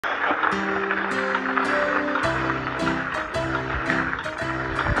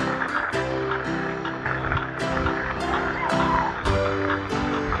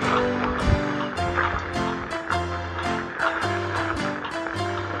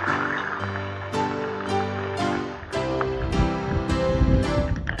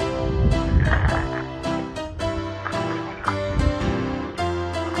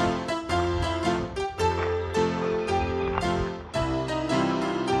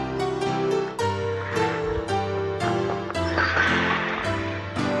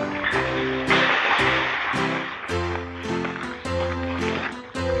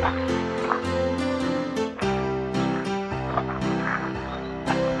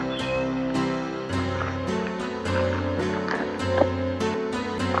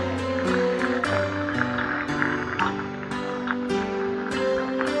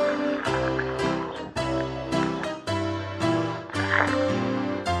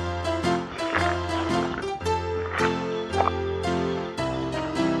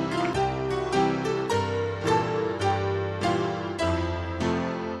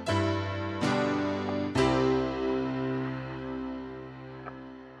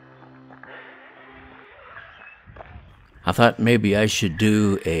I thought maybe I should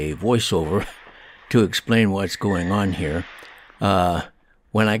do a voiceover to explain what's going on here.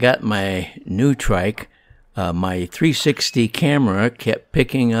 When I got my new trike, my 360 camera kept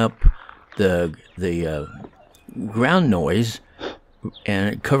picking up the ground noise,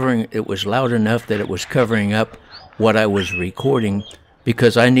 and it was loud enough that it was covering up what I was recording,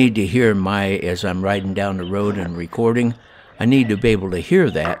 because I need to hear as I'm riding down the road and recording, I need to be able to hear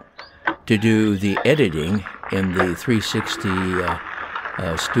that to do the editing in the 360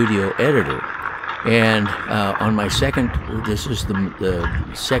 studio editor. And on my this is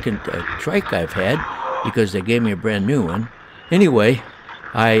the second trike I've had, because they gave me a brand new one. Anyway,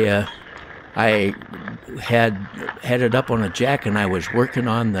 I had it up on a jack, and I was working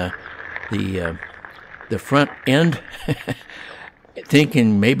on the front end,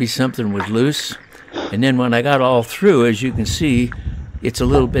 thinking maybe something was loose. And then when I got all through, as you can see, it's a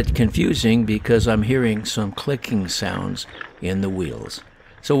little bit confusing because I'm hearing some clicking sounds in the wheels.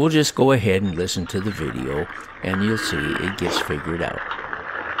 So we'll just go ahead and listen to the video, and you'll see it gets figured out.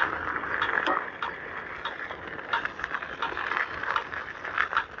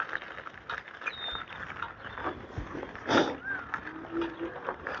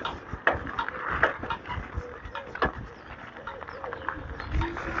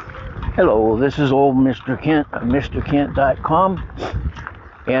 Hello, this is old Mr. Kent of MrKent.com,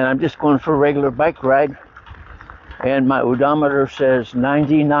 and I'm just going for a regular bike ride, and my odometer says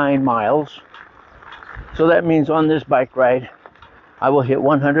 99 miles. So that means on this bike ride I will hit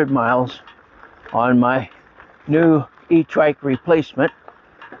 100 miles on my new e-trike replacement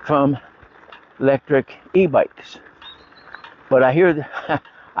from Lectric e-bikes. But I hear that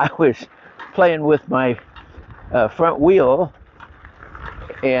I was playing with my front wheel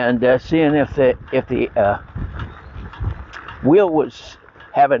and seeing if the wheel was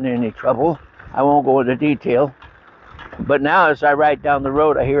having any trouble. I won't go into detail, but now as I ride down the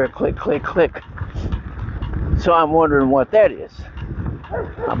road, I hear a click, click, click. So I'm wondering what that is.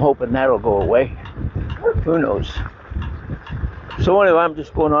 I'm hoping that'll go away. Who knows? So anyway, I'm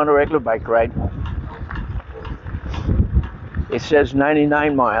just going on a regular bike ride. It says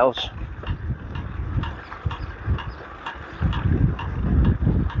 99 miles.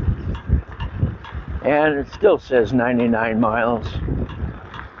 And it still says 99 miles.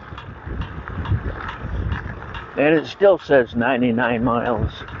 And it still says 99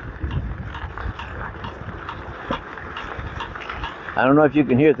 miles. I don't know if you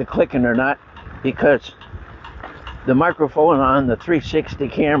can hear the clicking or not, because the microphone on the 360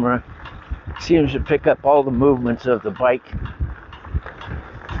 camera seems to pick up all the movements of the bike.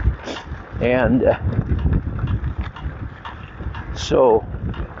 And so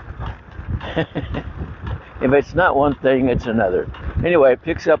if it's not one thing, it's another. Anyway, it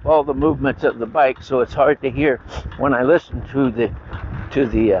picks up all the movements of the bike, so it's hard to hear when I listen to the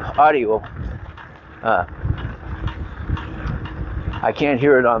audio. I can't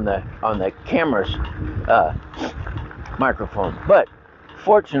hear it on the camera's microphone. But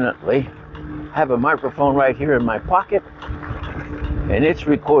fortunately, I have a microphone right here in my pocket, and it's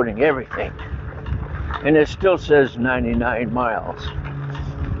recording everything. And it still says 99 miles.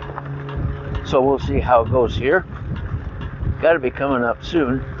 So we'll see how it goes here. Got to be coming up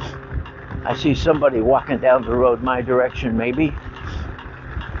soon. I see somebody walking down the road my direction, maybe.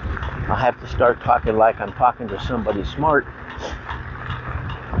 I'll have to start talking like I'm talking to somebody smart.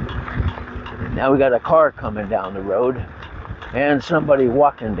 Now we got a car coming down the road. and somebody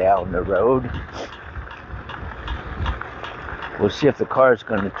walking down the road. We'll see if the car's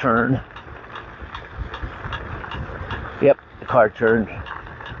going to turn. Yep, the car turned.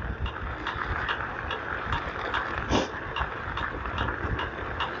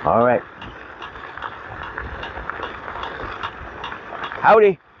 All right.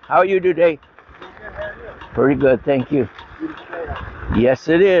 Howdy. How are you today? Good, how are you? Pretty good, thank you. Beautiful day out. Yes,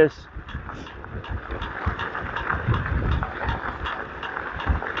 it is.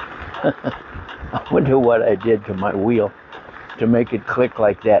 I wonder what I did to my wheel to make it click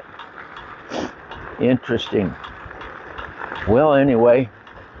like that. Interesting. Well, anyway,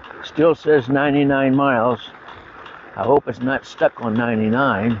 still says 99 miles. I hope it's not stuck on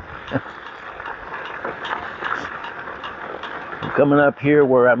 99. I'm coming up here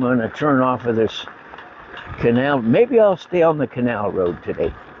where I'm going to turn off of this canal. Maybe I'll stay on the canal road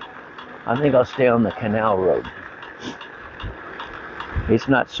today. I think I'll stay on the canal road. It's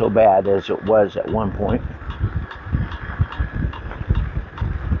not so bad as it was at one point.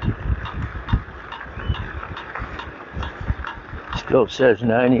 Still says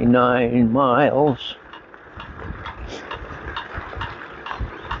 99 miles.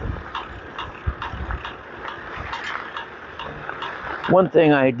 One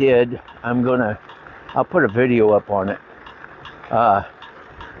thing I did, I'll put a video up on it.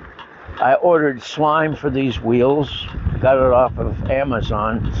 I ordered slime for these wheels, got it off of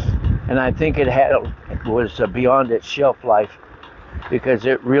Amazon, and I think it was beyond its shelf life because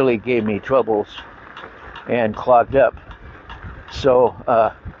it really gave me troubles and clogged up. So,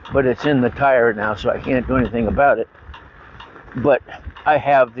 but it's in the tire now, so I can't do anything about it. But I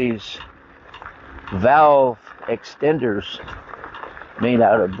have these valve extenders made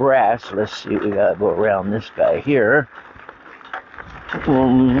out of brass. Let's see, we gotta go around this guy here.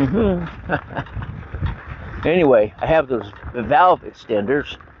 Anyway, I have those valve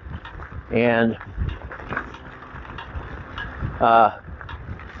extenders, and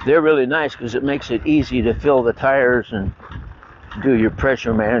they're really nice because it makes it easy to fill the tires and do your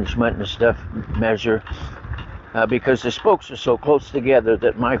pressure management and stuff, measure, because the spokes are so close together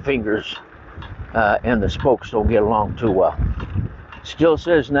that my fingers and the spokes don't get along too well. Still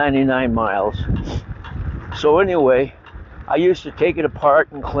says 99 miles. So anyway, I used to take it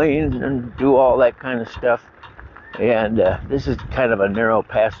apart and clean and do all that kind of stuff. And this is kind of a narrow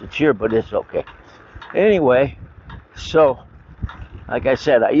passage here, but it's okay. Anyway, so like I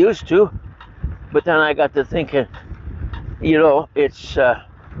said, I used to, but then I got to thinking, you know, it's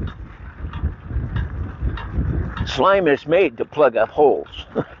slime is made to plug up holes.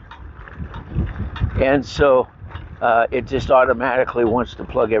 And so it just automatically wants to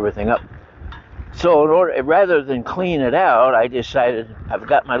plug everything up. So rather than clean it out, I decided I've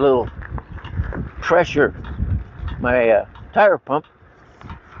got my little pressure, my tire pump,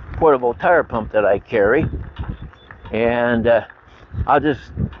 portable tire pump that I carry, and I'll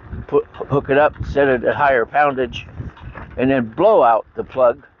just hook it up, set it at higher poundage, and then blow out the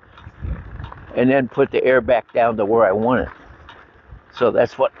plug, and then put the air back down to where I want it. So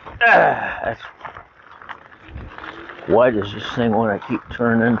that's what. Why does this thing want to keep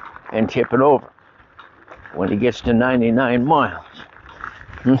turning and tipping over? When it gets to 99 miles.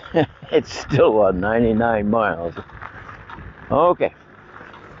 It's still on 99 miles. Okay.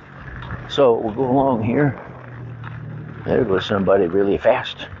 So we'll go along here. There goes somebody really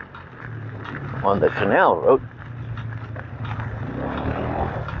fast on the canal road.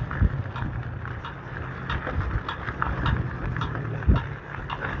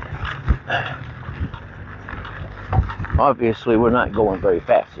 Obviously, we're not going very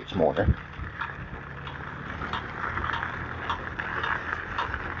fast this morning.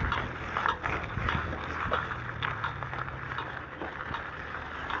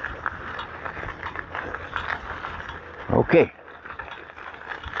 Okay.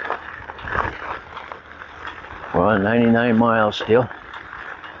 We're on 99 miles still,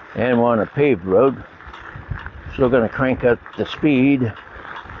 and we're on a paved road, so we're going to crank up the speed.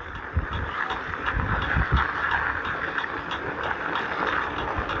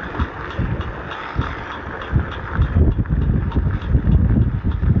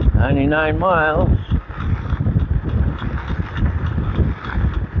 "99 miles.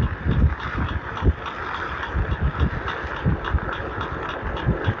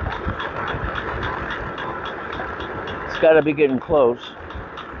 Got to be getting close.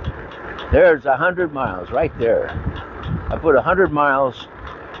 There's 100 miles right there. I put 100 miles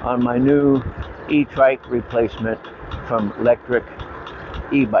on my new e-trike replacement from Lectric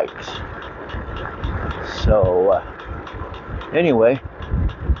e-bikes. So anyway,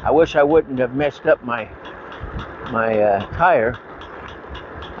 I wish I wouldn't have messed up my tire,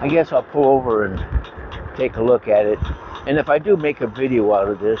 I guess I'll pull over and take a look at it. And if I do make a video out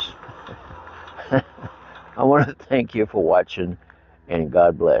of this, I want to thank you for watching, and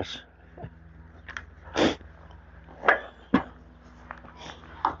God bless.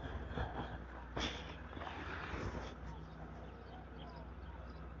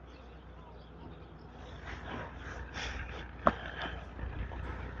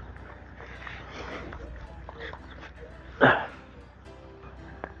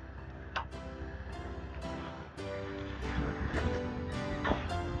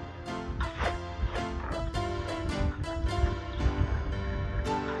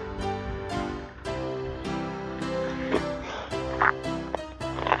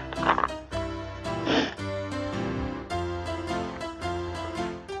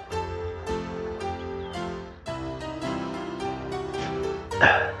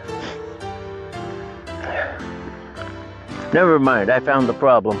 Never mind, I found the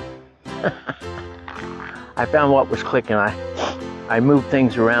problem. I found what was clicking. I moved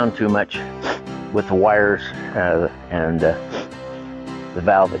things around too much with the wires and the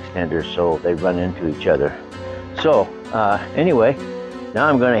valve extenders, so they run into each other. So anyway, now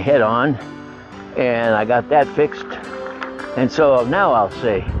I'm going to head on, and I got that fixed. And so now I'll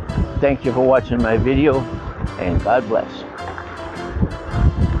say thank you for watching my video, and God bless.